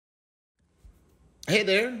Hey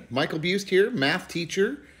there, Michael Bust here, math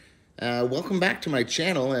teacher. Welcome back to my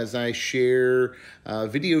channel as I share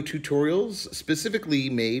video tutorials specifically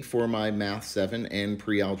made for my Math 7 and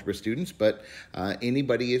pre-algebra students, but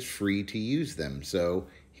anybody is free to use them. So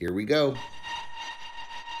here we go.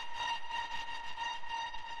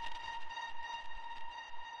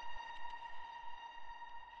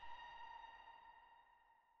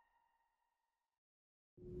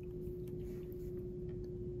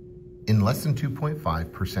 In lesson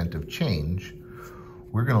 2.5, % of change,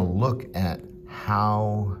 we're going to look at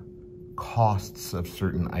how costs of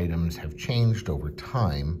certain items have changed over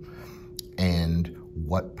time and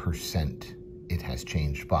what percent it has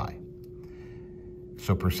changed by.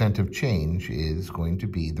 So percent of change is going to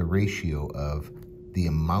be the ratio of the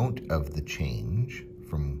amount of the change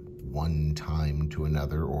from one time to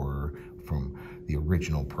another, or from the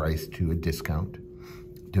original price to a discount,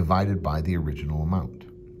 divided by the original amount.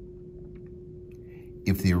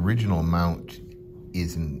 If the original amount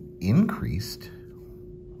isn't increased,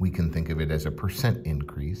 we can think of it as a percent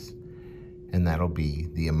increase, and that'll be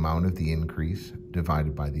the amount of the increase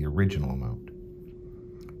divided by the original amount.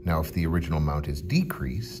 Now, if the original amount is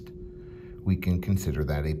decreased, we can consider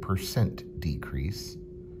that a percent decrease,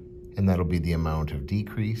 and that'll be the amount of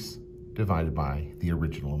decrease divided by the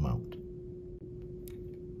original amount.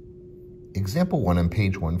 Example 1 on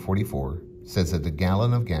page 144 says that a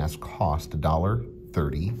gallon of gas cost $1.30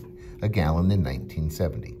 a gallon in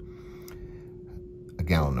 1970. A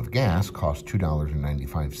gallon of gas cost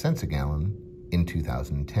 $2.95 a gallon in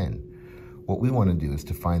 2010. What we want to do is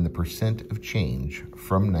to find the percent of change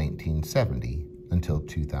from 1970 until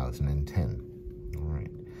 2010. All right.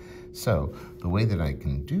 So the way that I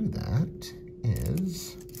can do that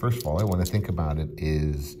is, first of all, I want to think about it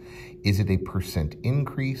is it a percent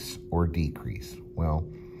increase or decrease? Well,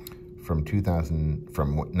 from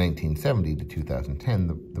 1970 to 2010,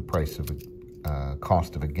 the price of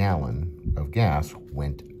cost of a gallon of gas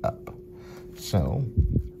went up. So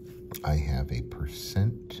I have a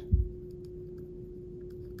percent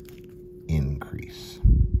increase.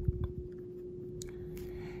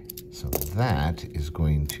 So that is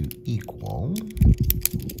going to equal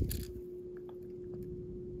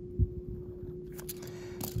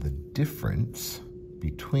the difference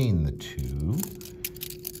between the two.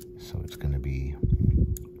 So it's going to be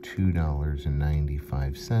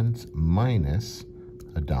 $2.95 minus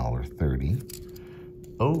 $1.30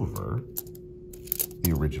 over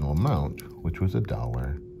the original amount, which was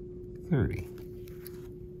 $1.30.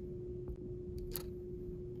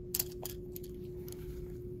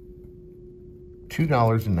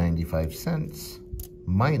 $2.95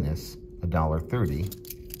 minus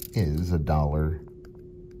 $1.30 is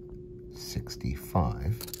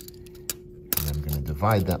 $1.65. And I'm going to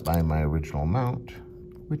divide that by my original amount,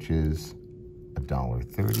 which is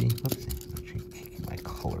 $1.30. Let's see, keep my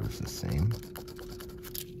colors the same.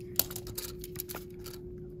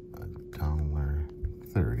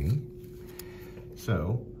 $1.30.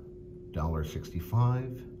 So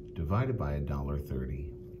 $1.65 divided by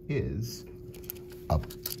 $1.30 is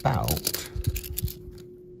about,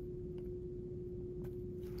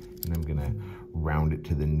 and I'm going to round it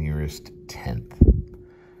to the nearest tenth,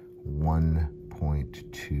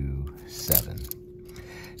 1.27.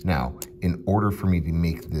 Now, in order for me to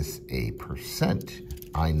make this a percent,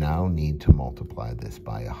 I now need to multiply this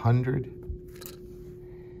by 100.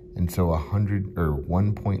 And so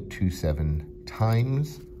 1.27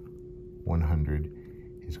 times 100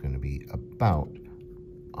 is going to be about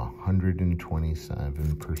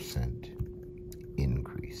 127%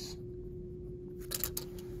 increase.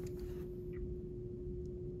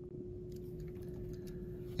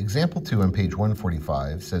 Example 2 on page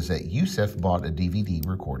 145 says that Yusef bought a DVD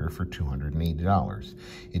recorder for $280.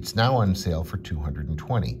 It's now on sale for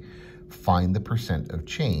 $220. Find the percent of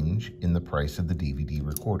change in the price of the DVD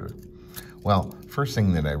recorder. Well, first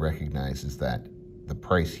thing that I recognize is that the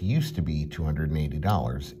price used to be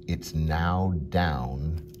 $280. It's now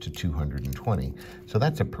down to $220. So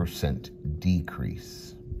that's a percent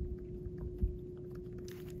decrease.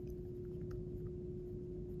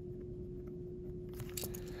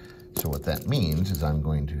 So what that means is I'm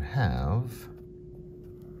going to have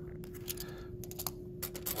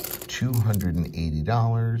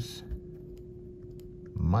 $280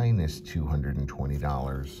 minus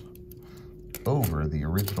 $220 over the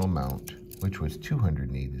original amount, which was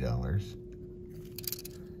 $280.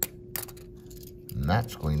 And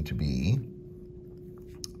that's going to be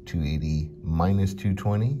 280 minus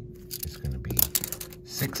 220 is going to be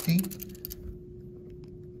 60.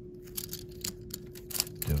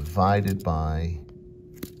 Divided by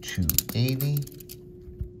 280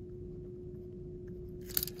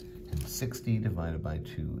 60 divided by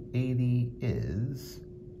 280 is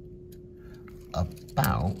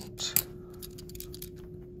about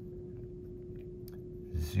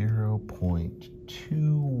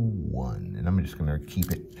 0.21. And I'm just going to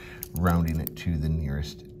keep it rounding it to the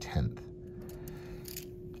nearest tenth.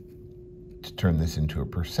 To turn this into a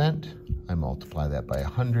percent, I multiply that by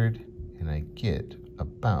 100, and I get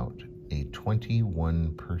about a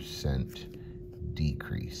 21%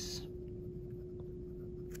 decrease.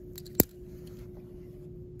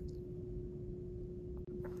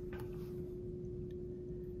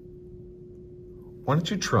 Why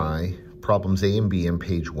don't you try problems A and B on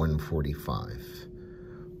page 145.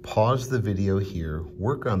 Pause the video here,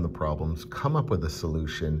 work on the problems, come up with a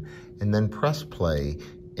solution, and then press play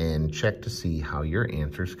and check to see how your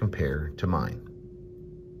answers compare to mine.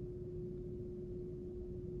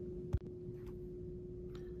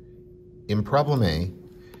 In problem A,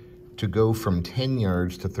 to go from 10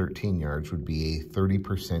 yards to 13 yards would be a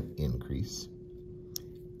 30% increase.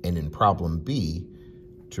 And in problem B,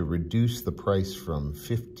 to reduce the price from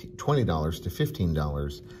 $20 to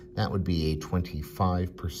 $15, that would be a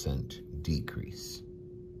 25% decrease.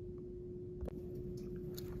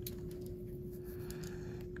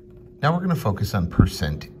 Now we're going to focus on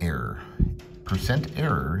percent error. Percent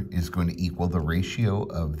error is going to equal the ratio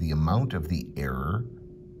of the amount of the error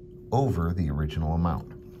over the original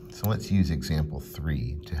amount. So let's use example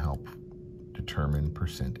 3 to help determine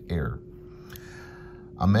percent error.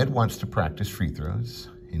 Ahmed wants to practice free throws,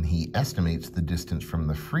 and he estimates the distance from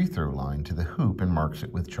the free throw line to the hoop and marks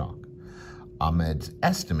it with chalk. Ahmed's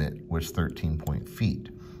estimate was 13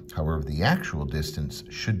 feet. However, the actual distance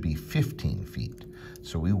should be 15 feet.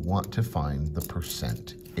 So we want to find the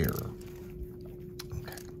percent error.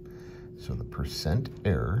 Okay, so the percent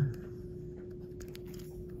error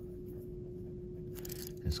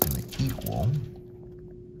is going to equal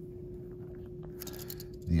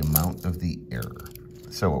the amount of the error.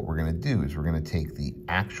 So what we're going to do is we're going to take the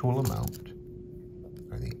actual amount,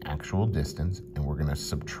 or the actual distance, and we're going to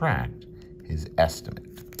subtract his estimate.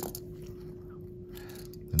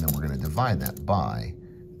 And then we're going to divide that by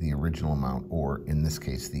the original amount, or in this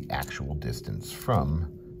case, the actual distance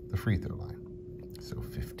from the free throw line. So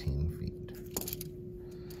 15 feet.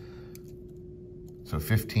 So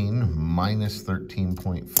 15 minus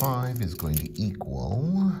 13.5 is going to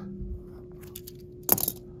equal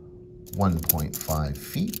 1.5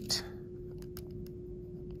 feet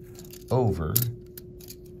over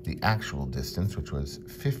the actual distance, which was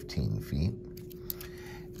 15 feet.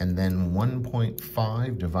 And then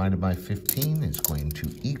 1.5 divided by 15 is going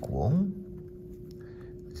to equal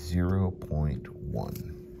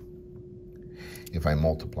 0.1. If I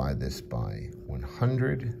multiply this by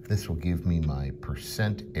 100, this will give me my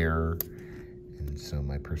percent error. And so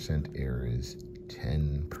my percent error is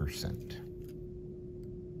 10%.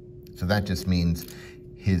 So that just means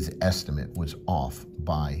his estimate was off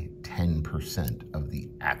by 10% of the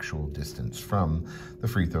actual distance from the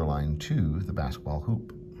free throw line to the basketball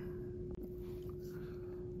hoop.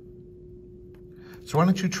 So why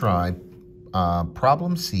don't you try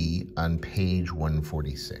problem C on page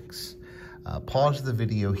 146. Pause the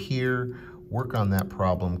video here, work on that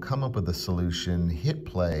problem, come up with a solution, hit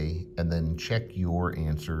play, and then check your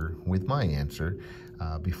answer with my answer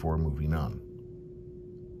before moving on.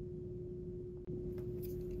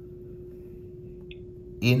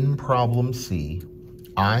 In problem C,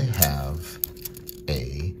 I have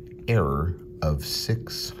an error of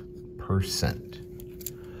 6%.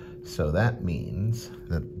 So that means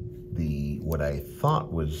that what I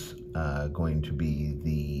thought was going to be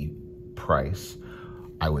the price,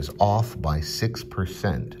 I was off by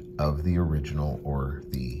 6% of the original or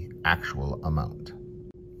the actual amount.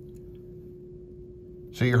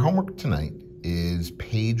 So your homework tonight is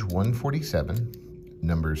page 147,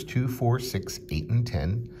 numbers 2, 4, 6, 8, and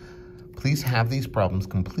 10. Please have these problems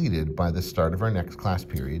completed by the start of our next class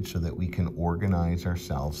period so that we can organize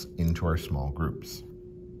ourselves into our small groups.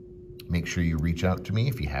 Make sure you reach out to me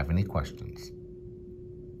if you have any questions.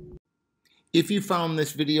 If you found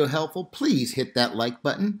this video helpful, please hit that like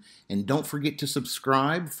button and don't forget to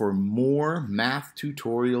subscribe for more math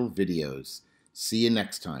tutorial videos. See you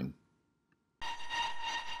next time.